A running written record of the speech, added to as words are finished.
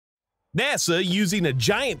NASA using a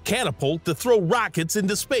giant catapult to throw rockets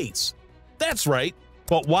into space. That's right,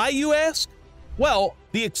 but why, you ask? Well,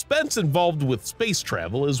 the expense involved with space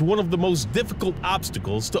travel is one of the most difficult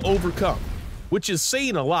obstacles to overcome, which is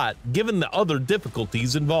saying a lot given the other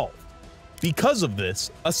difficulties involved. Because of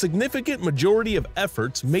this, a significant majority of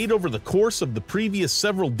efforts made over the course of the previous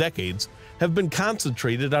several decades have been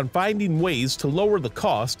concentrated on finding ways to lower the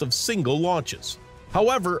cost of single launches.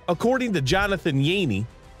 However, according to Jonathan Yaney,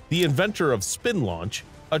 the inventor of SpinLaunch,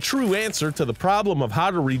 a true answer to the problem of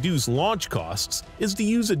how to reduce launch costs is to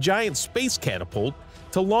use a giant space catapult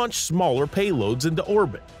to launch smaller payloads into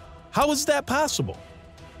orbit. How is that possible?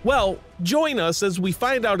 Well, join us as we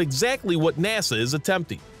find out exactly what NASA is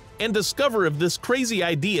attempting, and discover if this crazy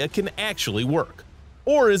idea can actually work.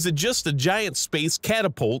 Or is it just a giant space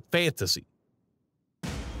catapult fantasy?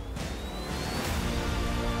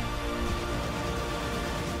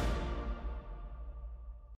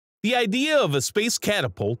 The idea of a space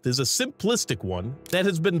catapult is a simplistic one that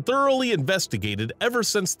has been thoroughly investigated ever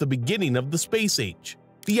since the beginning of the space age.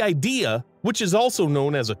 The idea, which is also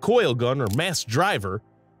known as a coil gun or mass driver,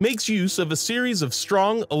 makes use of a series of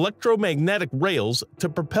strong electromagnetic rails to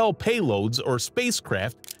propel payloads or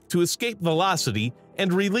spacecraft to escape velocity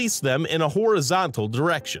and release them in a horizontal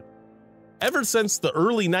direction. Ever since the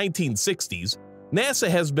early 1960s, NASA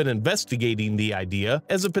has been investigating the idea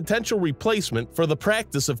as a potential replacement for the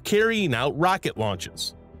practice of carrying out rocket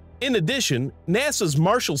launches. In addition, NASA's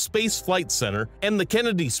Marshall Space Flight Center and the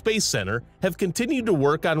Kennedy Space Center have continued to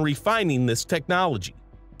work on refining this technology.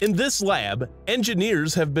 In this lab,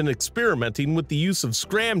 engineers have been experimenting with the use of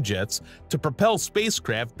scramjets to propel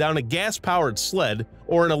spacecraft down a gas-powered sled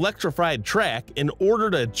or an electrified track in order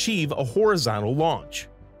to achieve a horizontal launch.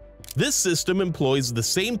 This system employs the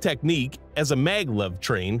same technique as a maglev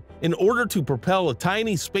train in order to propel a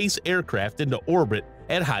tiny space aircraft into orbit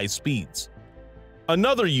at high speeds.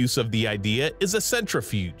 Another use of the idea is a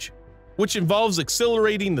centrifuge, which involves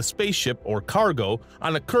accelerating the spaceship or cargo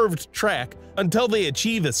on a curved track until they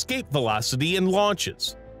achieve escape velocity and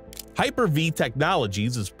launches. Hyper-V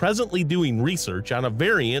Technologies is presently doing research on a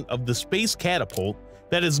variant of the space catapult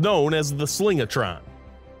that is known as the Slingatron.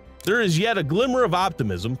 There is yet a glimmer of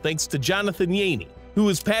optimism thanks to Jonathan Yaney, who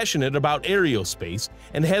is passionate about aerospace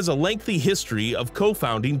and has a lengthy history of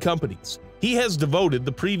co-founding companies. He has devoted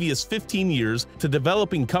the previous 15 years to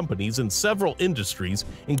developing companies in several industries,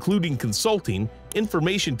 including consulting,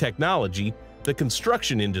 information technology, the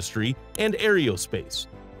construction industry, and aerospace.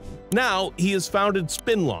 Now, he has founded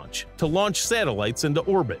SpinLaunch to launch satellites into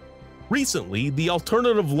orbit. Recently, the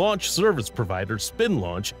alternative launch service provider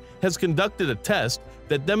SpinLaunch has conducted a test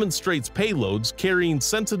that demonstrates payloads carrying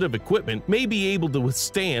sensitive equipment may be able to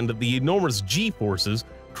withstand the enormous G-forces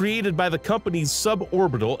created by the company's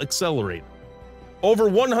suborbital accelerator. Over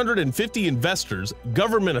 150 investors,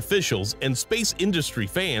 government officials, and space industry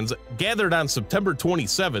fans gathered on September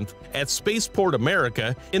 27th at Spaceport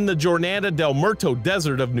America in the Jornada del Muerto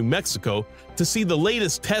Desert of New Mexico to see the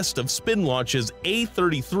latest test of SpinLaunch's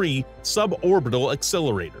A33 suborbital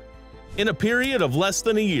accelerator. In a period of less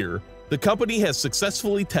than a year, the company has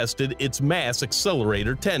successfully tested its mass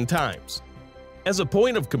accelerator 10 times. As a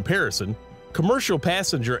point of comparison, commercial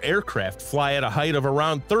passenger aircraft fly at a height of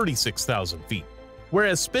around 36,000 feet,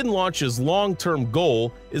 whereas SpinLaunch's long-term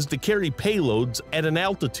goal is to carry payloads at an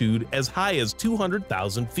altitude as high as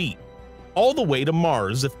 200,000 feet, all the way to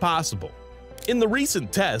Mars if possible. In the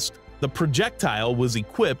recent test, the projectile was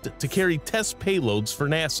equipped to carry test payloads for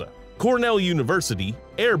NASA, Cornell University,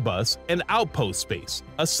 Airbus, and Outpost Space,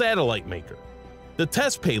 a satellite maker. The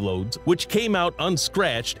test payloads, which came out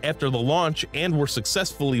unscratched after the launch and were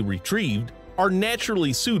successfully retrieved, are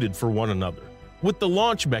naturally suited for one another, with the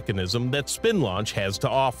launch mechanism that SpinLaunch has to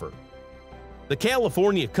offer. The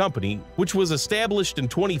California company, which was established in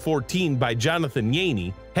 2014 by Jonathan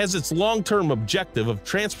Yaney, has its long-term objective of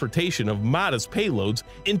transportation of modest payloads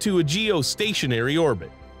into a geostationary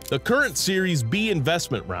orbit. The current Series B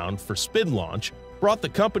investment round for SpinLaunch brought the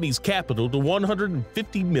company's capital to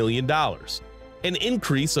 $150 million, an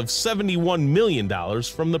increase of $71 million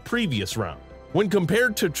from the previous round. When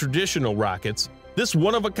compared to traditional rockets, this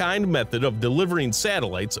one-of-a-kind method of delivering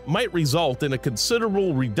satellites might result in a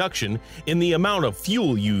considerable reduction in the amount of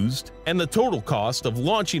fuel used and the total cost of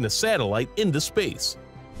launching a satellite into space.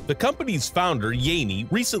 The company's founder,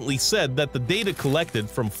 Yaney, recently said that the data collected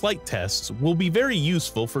from flight tests will be very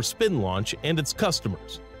useful for SpinLaunch and its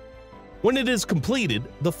customers. When it is completed,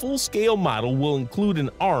 the full-scale model will include an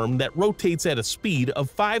arm that rotates at a speed of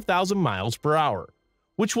 5,000 miles per hour,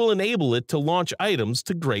 which will enable it to launch items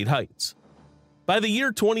to great heights. By the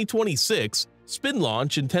year 2026,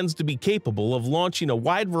 SpinLaunch intends to be capable of launching a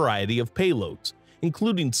wide variety of payloads,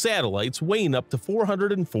 including satellites weighing up to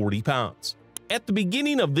 440 pounds. At the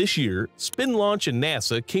beginning of this year, SpinLaunch and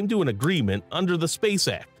NASA came to an agreement under the Space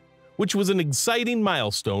Act, which was an exciting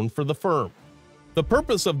milestone for the firm. The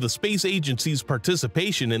purpose of the space agency's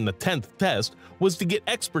participation in the 10th test was to get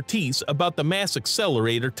expertise about the mass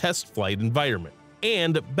accelerator test flight environment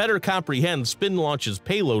and better comprehend SpinLaunch's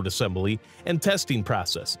payload assembly and testing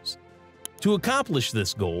processes. To accomplish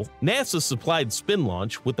this goal, NASA supplied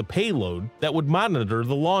SpinLaunch with a payload that would monitor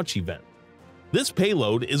the launch event. This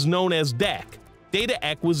payload is known as DAC, Data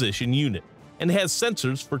Acquisition Unit, and has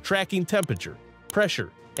sensors for tracking temperature,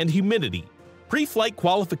 pressure, and humidity. Pre-flight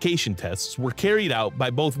qualification tests were carried out by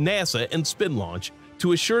both NASA and SpinLaunch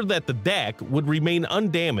to assure that the DAC would remain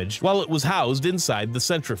undamaged while it was housed inside the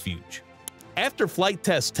centrifuge. After Flight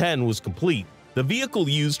Test 10 was complete, the vehicle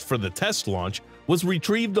used for the test launch was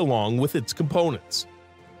retrieved along with its components.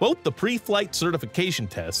 Both the pre-flight certification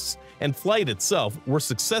tests and flight itself were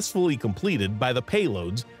successfully completed by the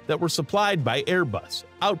payloads that were supplied by Airbus,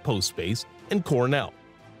 Outpost Space, and Cornell.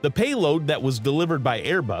 The payload that was delivered by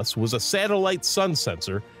Airbus was a satellite sun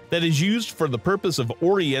sensor that is used for the purpose of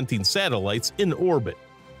orienting satellites in orbit.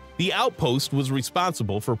 The Outpost was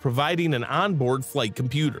responsible for providing an onboard flight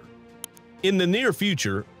computer. In the near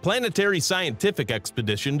future, planetary scientific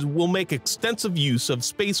expeditions will make extensive use of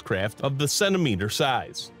spacecraft of the centimeter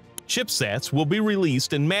size. ChipSats will be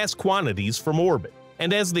released in mass quantities from orbit,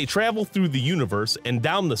 and as they travel through the universe and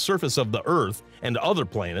down the surface of the Earth and other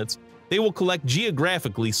planets, they will collect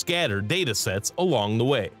geographically scattered datasets along the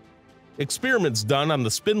way. Experiments done on the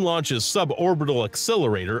SpinLaunch's suborbital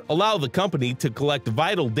accelerator allow the company to collect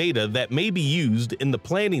vital data that may be used in the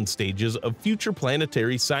planning stages of future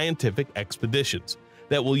planetary scientific expeditions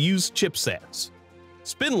that will use ChipSats.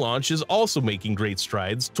 SpinLaunch is also making great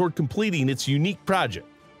strides toward completing its unique project,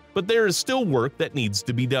 but there is still work that needs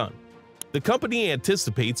to be done. The company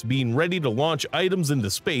anticipates being ready to launch items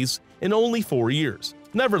into space in only 4 years.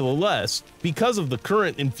 Nevertheless, because of the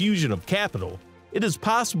current infusion of capital, it is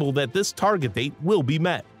possible that this target date will be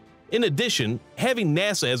met. In addition, having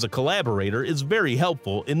NASA as a collaborator is very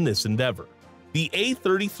helpful in this endeavor. The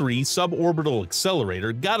A-33 suborbital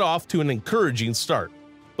accelerator got off to an encouraging start,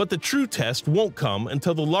 but the true test won't come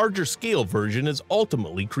until the larger scale version is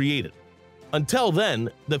ultimately created. Until then,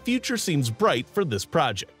 the future seems bright for this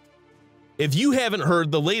project. If you haven't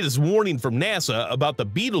heard the latest warning from NASA about the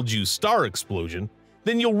Betelgeuse star explosion,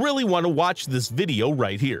 then you'll really want to watch this video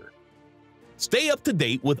right here. Stay up to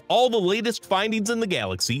date with all the latest findings in the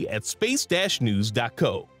galaxy at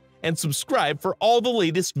space-news.co and subscribe for all the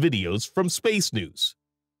latest videos from Space News.